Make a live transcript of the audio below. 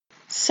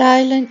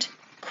Silent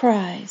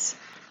cries,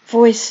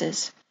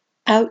 voices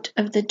out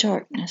of the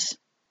darkness,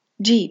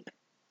 deep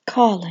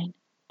calling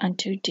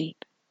unto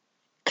deep.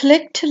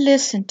 Click to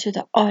listen to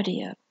the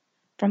audio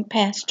from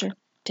Pastor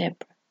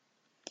Deborah.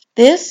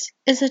 This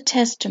is a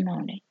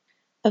testimony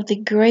of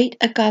the great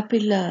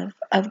agape love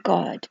of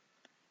God,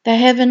 the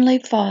Heavenly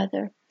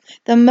Father,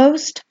 the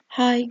Most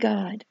High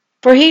God.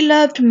 For He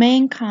loved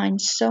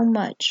mankind so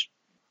much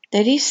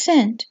that He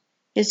sent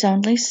His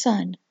only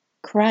Son,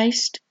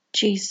 Christ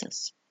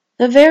Jesus,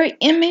 the very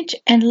image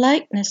and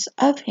likeness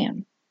of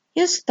Him,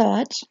 His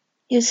thoughts,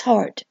 His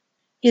heart,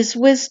 His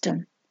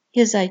wisdom,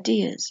 His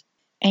ideas,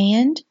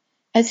 and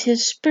as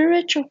His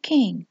spiritual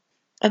King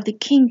of the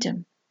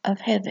kingdom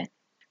of heaven.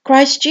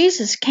 Christ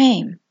Jesus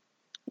came,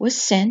 was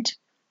sent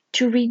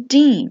to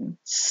redeem,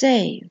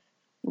 save,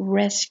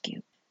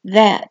 rescue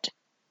that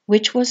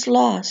which was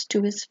lost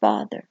to His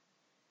Father,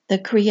 the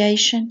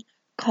creation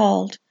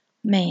called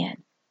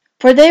man.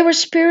 For they were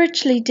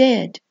spiritually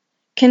dead,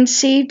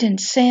 conceived in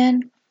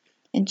sin,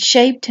 and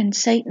shaped in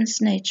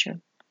Satan's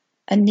nature,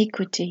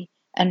 iniquity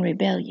and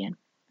rebellion,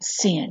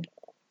 sin,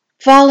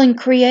 fallen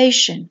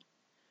creation,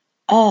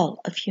 all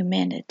of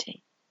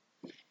humanity.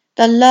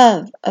 The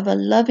love of a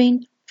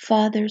loving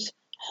Father's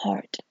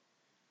heart,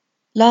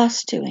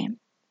 lost to Him,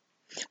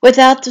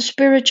 without the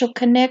spiritual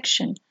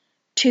connection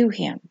to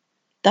Him,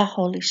 the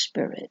Holy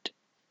Spirit,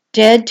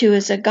 dead to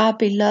His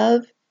agape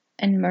love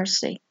and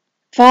mercy,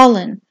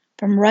 fallen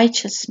from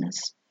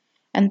righteousness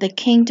and the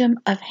kingdom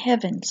of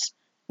heaven's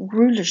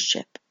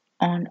rulership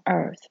on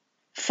earth,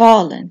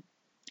 fallen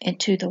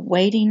into the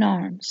waiting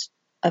arms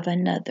of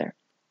another,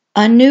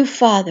 a new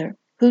Father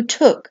who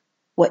took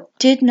what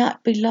did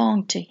not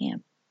belong to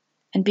Him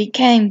and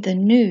became the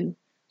new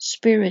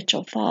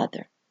spiritual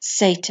father,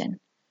 Satan,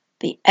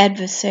 the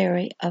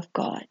adversary of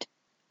God,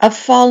 of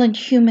fallen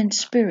human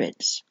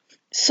spirits,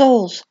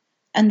 souls,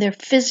 and their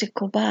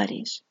physical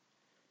bodies,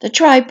 the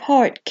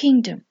tripart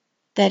kingdom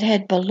that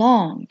had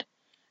belonged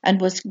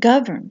and was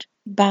governed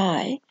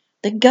by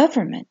the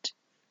government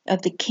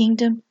of the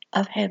kingdom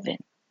of heaven,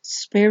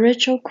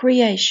 spiritual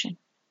creation,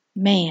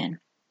 man,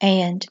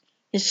 and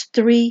his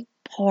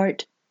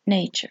three-part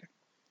nature,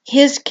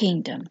 his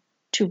kingdom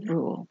to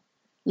rule,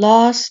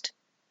 lost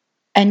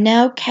and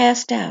now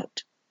cast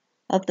out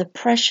of the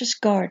precious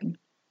Garden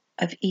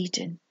of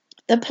Eden,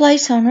 the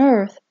place on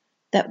earth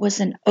that was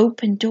an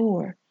open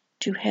door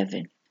to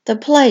heaven, the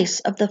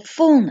place of the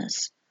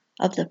fullness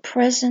of the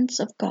presence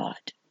of God,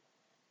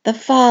 the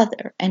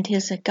Father and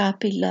His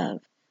agape love,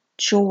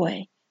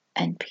 joy,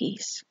 and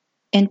peace,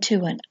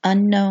 into an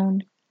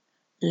unknown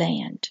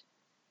land,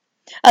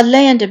 a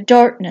land of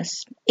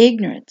darkness,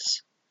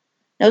 ignorance,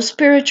 no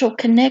spiritual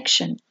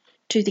connection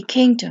to the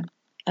kingdom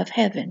of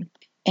heaven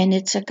and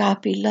its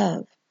agape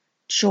love,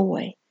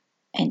 joy,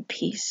 and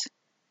peace.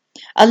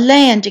 A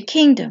land, a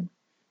kingdom,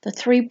 the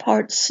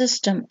three-part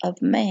system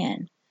of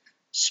man,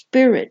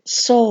 spirit,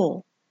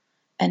 soul,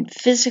 and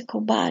physical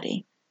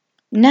body,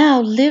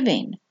 now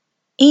living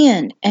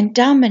in and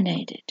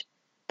dominated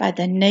by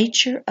the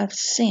nature of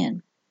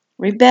sin,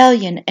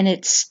 rebellion, and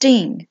its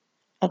sting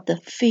of the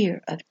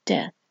fear of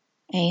death,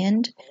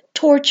 and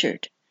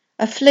tortured,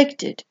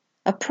 afflicted,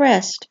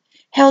 oppressed,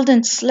 held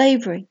in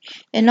slavery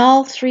in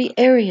all three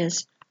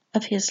areas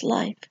of his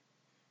life,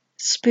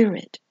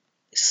 spirit,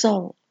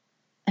 soul,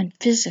 and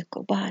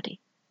physical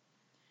body.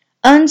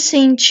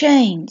 Unseen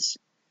chains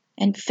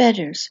and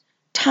fetters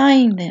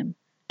tying them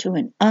to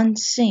an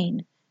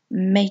unseen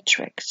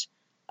matrix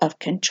of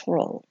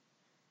control.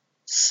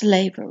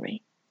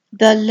 Slavery,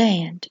 the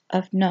land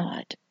of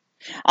Nod,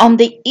 on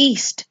the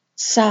east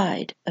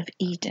side of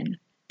Eden,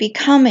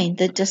 becoming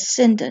the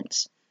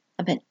descendants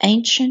of an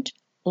ancient,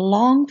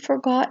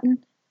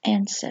 long-forgotten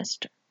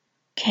ancestor,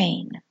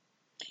 Cain.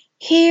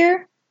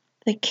 Here,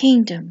 the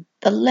kingdom,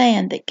 the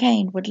land that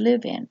Cain would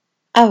live in,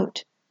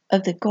 out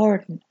of the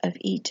Garden of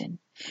Eden,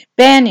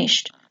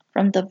 banished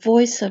from the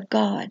voice of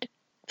God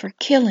for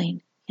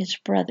killing his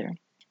brother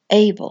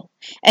Abel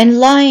and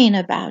lying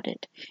about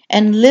it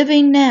and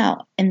living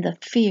now in the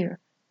fear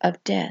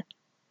of death.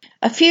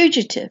 A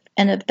fugitive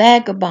and a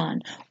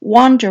vagabond,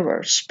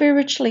 wanderer,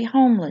 spiritually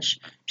homeless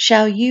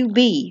shall you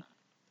be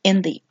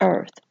in the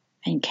earth.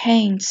 And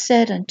Cain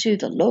said unto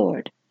the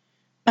Lord,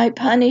 my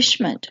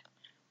punishment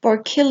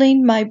for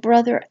killing my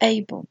brother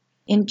Abel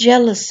in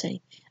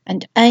jealousy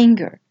and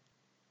anger,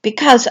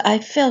 because I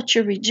felt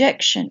your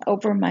rejection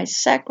over my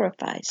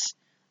sacrifice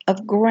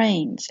of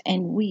grains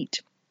and wheat,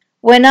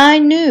 when I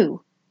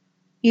knew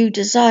you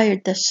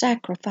desired the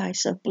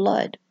sacrifice of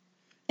blood,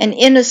 an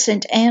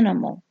innocent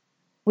animal,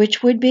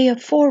 which would be a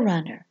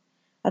forerunner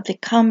of the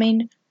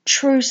coming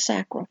true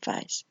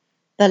sacrifice,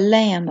 the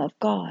Lamb of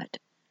God,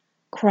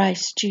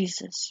 Christ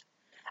Jesus,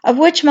 of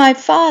which my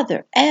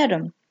father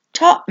Adam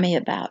taught me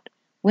about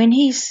when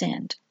he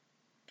sinned.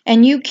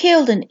 And you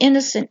killed an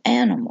innocent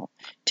animal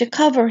to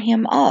cover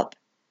him up,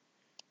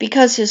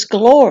 because his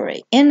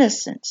glory,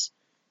 innocence,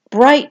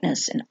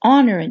 brightness, and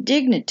honor and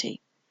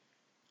dignity,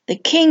 the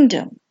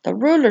kingdom, the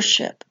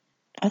rulership,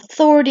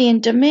 authority,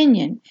 and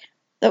dominion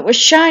that was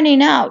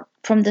shining out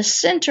from the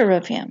center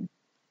of him,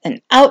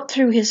 and out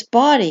through his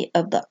body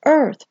of the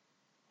earth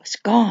was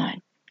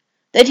gone,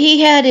 that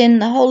he had in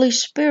the Holy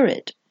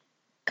Spirit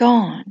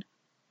gone,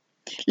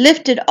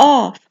 lifted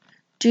off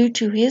due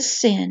to his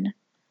sin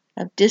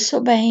of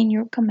disobeying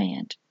your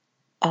command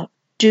of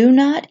do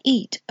not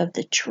eat of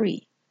the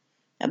tree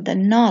of the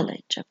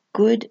knowledge of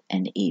good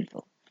and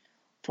evil.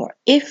 For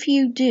if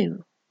you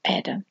do,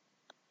 Adam,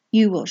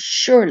 you will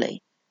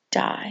surely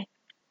die.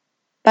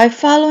 By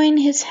following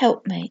his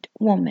helpmate,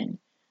 woman,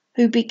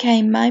 who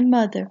became my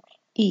mother,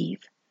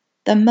 Eve,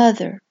 the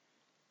mother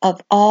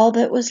of all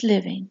that was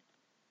living,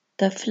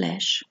 the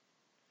flesh.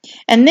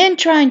 And then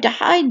trying to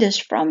hide this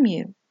from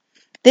you,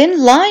 then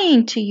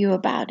lying to you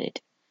about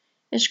it,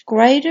 is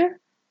greater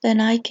than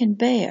I can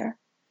bear,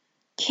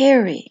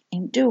 carry,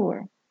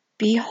 endure.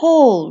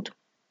 Behold,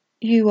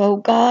 you, O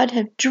God,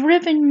 have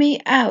driven me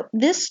out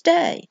this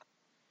day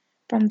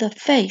from the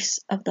face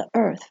of the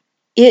earth.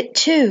 It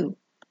too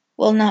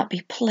will not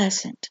be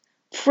pleasant,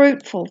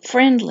 fruitful,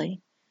 friendly,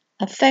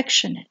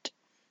 affectionate,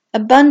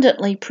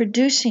 abundantly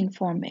producing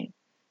for me,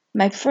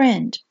 my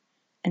friend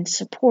and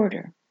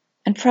supporter.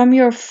 And from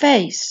your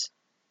face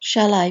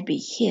shall I be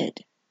hid.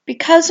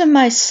 Because of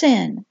my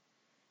sin,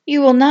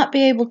 you will not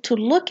be able to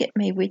look at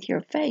me with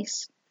your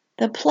face,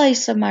 the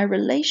place of my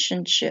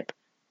relationship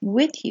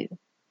with you,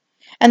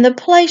 and the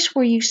place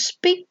where you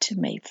speak to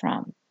me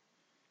from.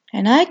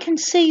 And I can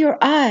see your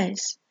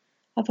eyes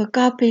of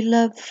agape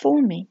love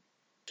for me,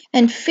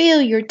 and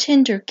feel your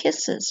tender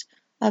kisses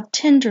of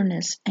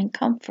tenderness and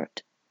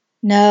comfort.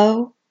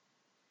 No,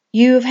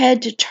 you have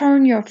had to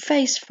turn your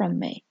face from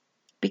me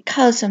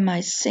because of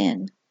my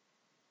sin.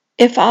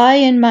 If I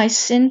in my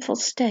sinful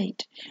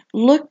state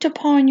looked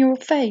upon your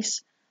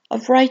face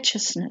of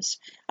righteousness,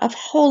 of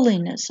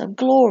holiness, of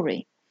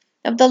glory,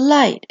 of the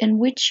light in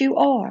which you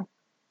are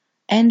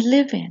and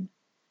live in,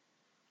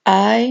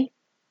 I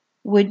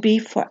would be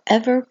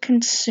forever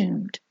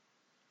consumed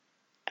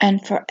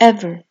and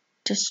forever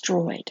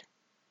destroyed.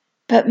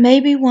 But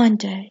maybe one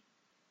day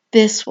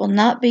this will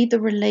not be the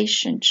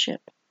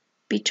relationship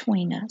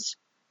between us.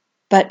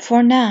 But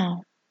for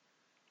now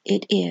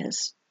it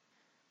is.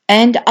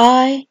 And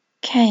I,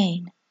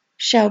 Cain,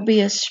 shall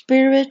be a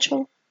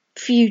spiritual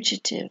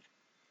fugitive,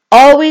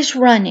 always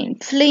running,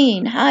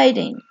 fleeing,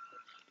 hiding,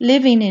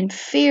 living in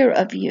fear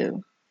of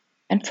you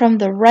and from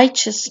the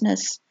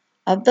righteousness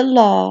of the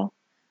law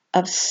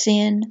of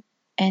sin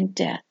and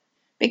death,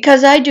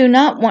 because I do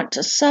not want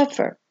to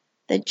suffer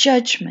the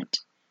judgment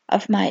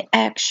of my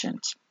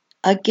actions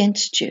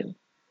against you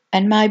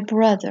and my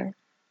brother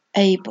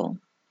Abel,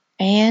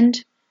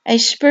 and a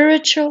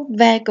spiritual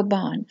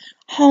vagabond,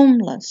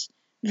 homeless,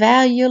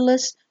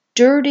 valueless,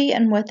 dirty,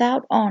 and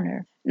without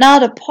honor,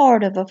 not a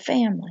part of a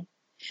family,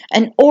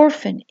 an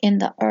orphan in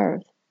the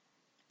earth.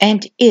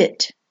 And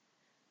it,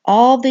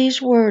 all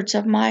these words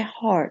of my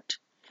heart,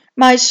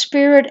 my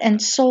spirit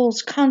and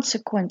soul's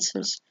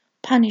consequences,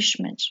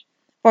 punishments,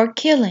 for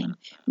killing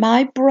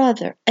my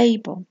brother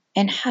Abel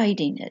and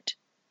hiding it.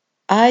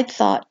 I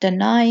thought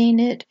denying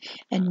it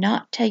and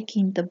not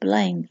taking the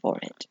blame for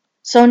it.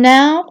 So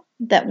now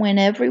that when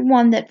every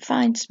one that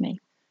finds me,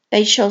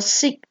 they shall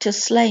seek to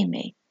slay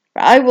me,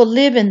 for I will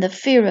live in the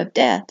fear of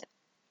death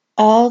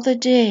all the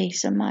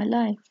days of my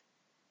life.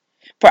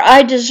 For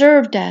I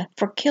deserve death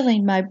for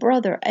killing my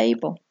brother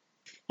Abel.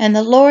 And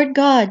the Lord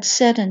God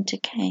said unto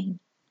Cain,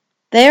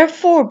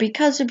 therefore,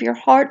 because of your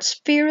heart's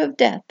fear of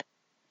death,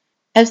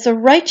 as the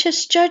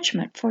righteous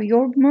judgment for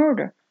your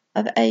murder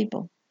of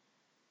Abel,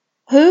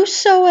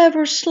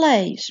 whosoever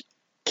slays,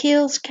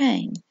 kills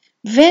Cain,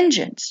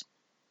 vengeance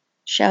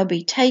shall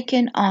be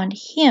taken on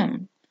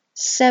him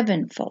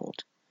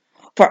sevenfold.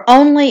 For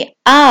only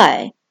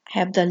I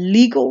have the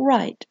legal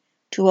right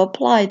to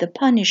apply the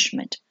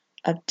punishment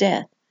of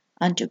death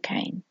unto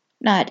Cain,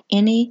 not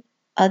any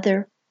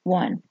other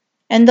one.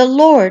 And the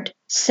Lord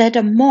set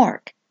a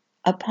mark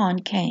upon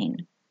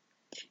Cain,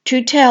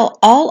 to tell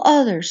all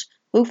others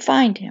who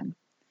find him,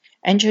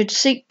 and should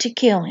seek to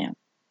kill him,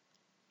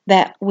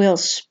 that will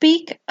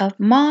speak of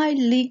my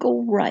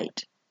legal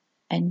right,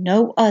 and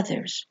no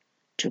others,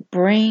 to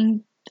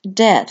bring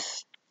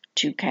death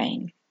to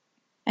Cain.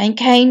 And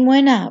Cain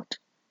went out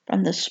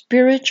from the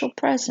spiritual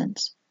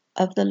presence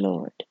of the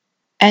Lord,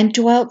 and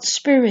dwelt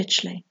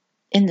spiritually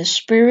in the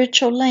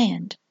spiritual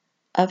land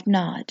of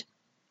Nod,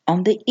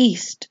 on the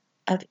east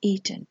of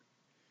Eden,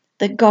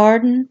 the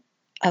garden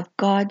of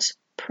God's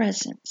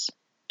presence.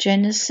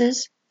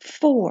 Genesis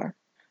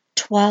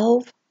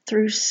 4:12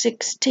 through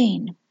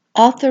 16,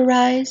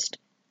 Authorized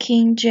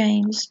King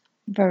James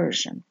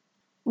Version.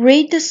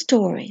 Read the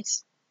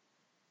stories,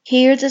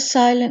 hear the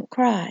silent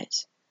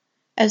cries,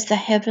 as the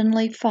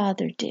Heavenly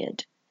Father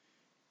did,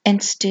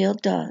 and still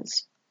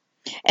does,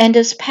 and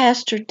as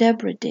Pastor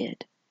Deborah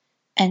did,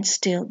 and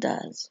still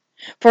does.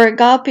 For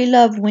agape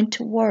love went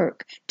to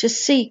work to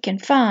seek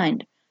and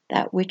find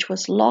that which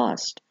was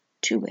lost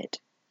to it,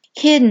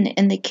 hidden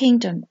in the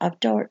kingdom of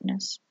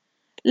darkness,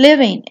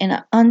 living in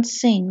an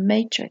unseen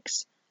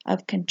matrix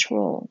of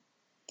control,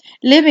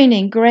 living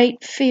in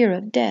great fear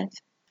of death,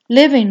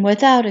 living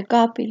without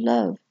agape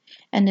love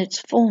and its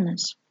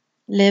fullness,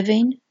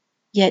 living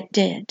yet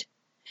dead.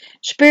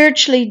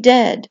 Spiritually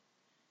dead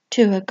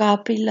to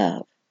agape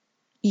love,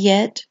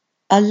 yet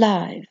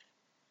alive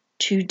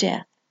to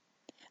death.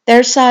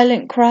 Their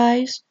silent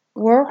cries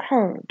were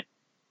heard.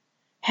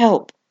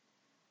 Help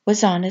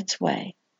was on its way.